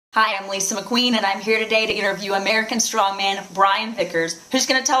Hi, I'm Lisa McQueen, and I'm here today to interview American strongman Brian Vickers, who's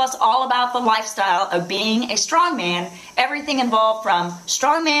going to tell us all about the lifestyle of being a strongman, everything involved from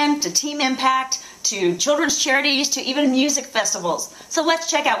strongman to team impact to children's charities to even music festivals. So let's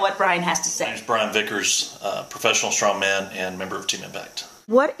check out what Brian has to say. My name is Brian Vickers, professional strongman and member of Team Impact.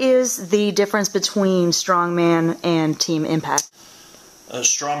 What is the difference between strongman and team impact?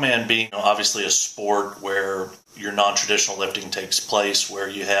 Strongman being obviously a sport where your non-traditional lifting takes place, where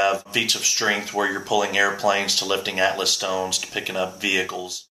you have feats of strength where you're pulling airplanes to lifting Atlas stones to picking up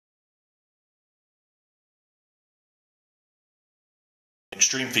vehicles.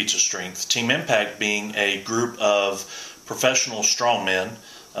 Extreme feats of strength. Team Impact being a group of professional strongmen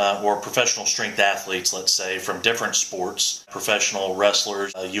or professional strength athletes, let's say, from different sports, professional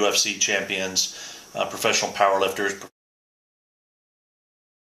wrestlers, UFC champions, professional powerlifters.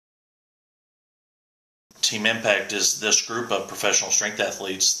 Team Impact is this group of professional strength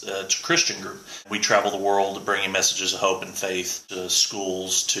athletes. It's a Christian group. We travel the world bringing messages of hope and faith to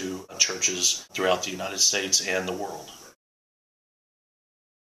schools, to churches throughout the United States and the world.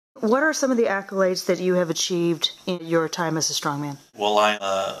 What are some of the accolades that you have achieved in your time as a strongman? Well, I'm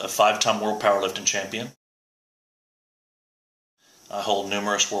a 5-time world powerlifting champion. I hold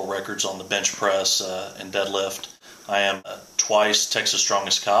numerous world records on the bench press and deadlift. I am twice Texas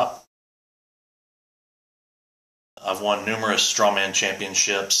Strongest Cop. I've won numerous strongman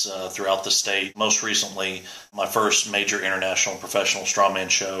championships throughout the state. Most recently, my first major international professional strongman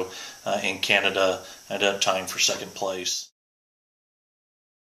show in Canada, I ended up tying for second place,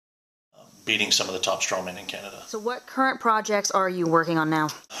 beating some of the top strongmen in Canada. So what current projects are you working on now?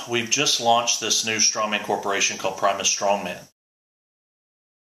 We've just launched this new strongman corporation called Primus Strongman.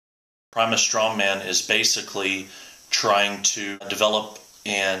 Primus Strongman is basically trying to develop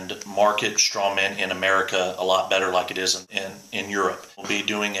and market strongman in America a lot better like it is in Europe. We'll be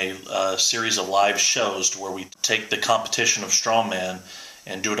doing a series of live shows where we take the competition of strongman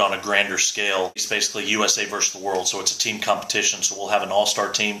and do it on a grander scale. It's basically USA versus the world, so it's a team competition. So we'll have an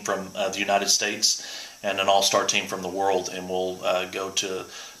all-star team from the United States and an all-star team from the world, and we'll go to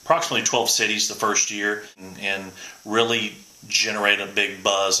approximately 12 cities the first year and really generate a big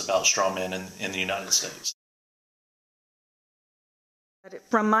buzz about strongman in the United States.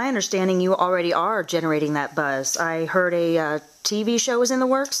 From my understanding, you already are generating that buzz. I heard a TV show is in the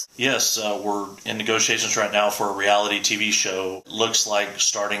works? Yes, we're in negotiations right now for a reality TV show. Looks like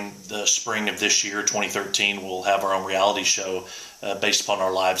starting the spring of this year, 2013, we'll have our own reality show based upon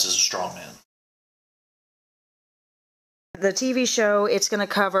our lives as a strongman. The TV show, it's going to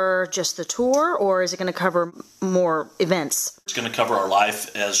cover just the tour, or is it going to cover more events? It's going to cover our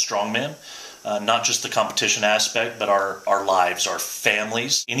life as strongmen. Not just the competition aspect, but our lives, our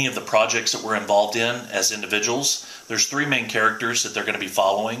families, any of the projects that we're involved in as individuals. There's 3 main characters that they're going to be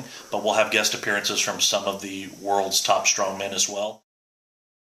following, but we'll have guest appearances from some of the world's top strongmen as well.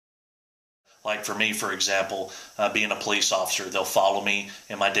 Like for me, for example, being a police officer, they'll follow me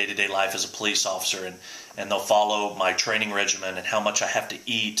in my day-to-day life as a police officer, and they'll follow my training regimen and how much I have to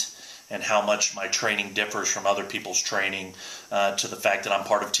eat, and how much my training differs from other people's training, to the fact that I'm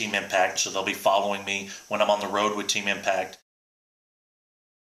part of Team Impact, so they'll be following me when I'm on the road with Team Impact.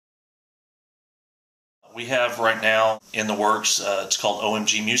 We have right now in the works, it's called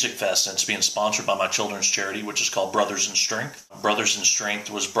OMG Music Fest, and it's being sponsored by my children's charity, which is called Brothers in Strength. Brothers in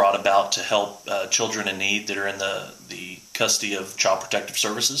Strength was brought about to help children in need that are in the custody of Child Protective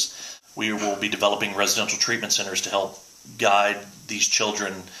Services. We will be developing residential treatment centers to help guide these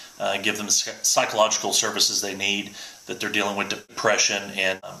children, give them the psychological services they need, that they're dealing with depression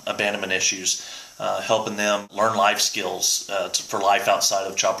and abandonment issues, helping them learn life skills for life outside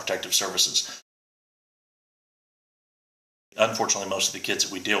of Child Protective Services. Unfortunately, most of the kids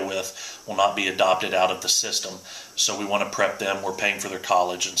that we deal with will not be adopted out of the system, so we want to prep them. We're paying for their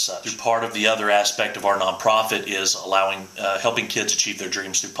college and such. Part of the other aspect of our nonprofit is helping kids achieve their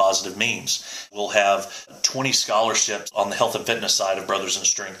dreams through positive means. We'll have 20 scholarships on the health and fitness side of Brothers in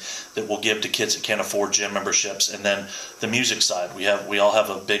Strength that we'll give to kids that can't afford gym memberships, and then the music side. We all have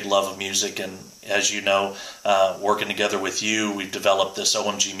a big love of music, and as you know, working together with you, we've developed this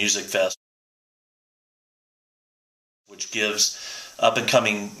OMG Music Fest, which gives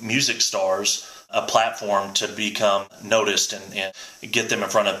up-and-coming music stars a platform to become noticed and get them in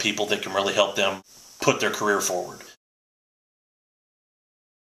front of people that can really help them put their career forward.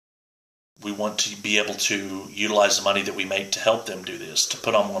 We want to be able to utilize the money that we make to help them do this, to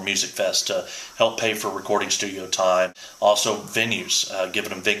put on more music fests, to help pay for recording studio time, also venues, giving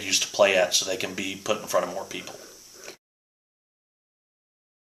them venues to play at so they can be put in front of more people.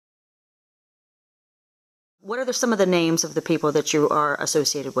 What are some of the names of the people that you are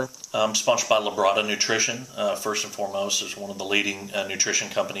associated with? I'm sponsored by Labrada Nutrition, first and foremost, is one of the leading nutrition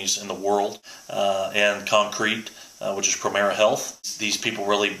companies in the world, and Concrete, which is Promera Health. These people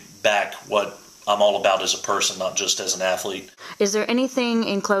really back what I'm all about as a person, not just as an athlete. Is there anything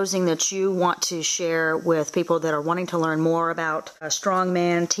in closing that you want to share with people that are wanting to learn more about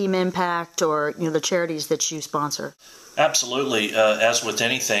Strongman, Team Impact, or the charities that you sponsor? Absolutely. As with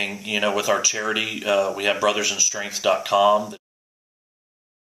anything, with our charity, we have brothersinstrength.com.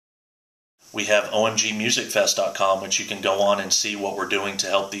 We have OMG Music Fest.com, which you can go on and see what we're doing to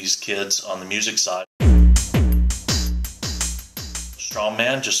help these kids on the music side.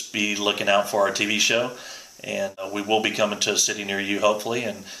 Strongman, just be looking out for our TV show, and we will be coming to a city near you, hopefully,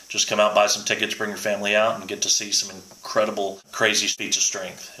 and just come out, buy some tickets, bring your family out, and get to see some incredible, crazy feats of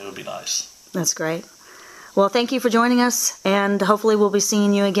strength. It would be nice. That's great. Well, thank you for joining us, and hopefully we'll be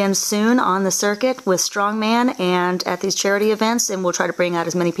seeing you again soon on the circuit with Strongman and at these charity events, and we'll try to bring out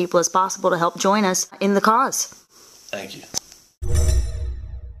as many people as possible to help join us in the cause. Thank you.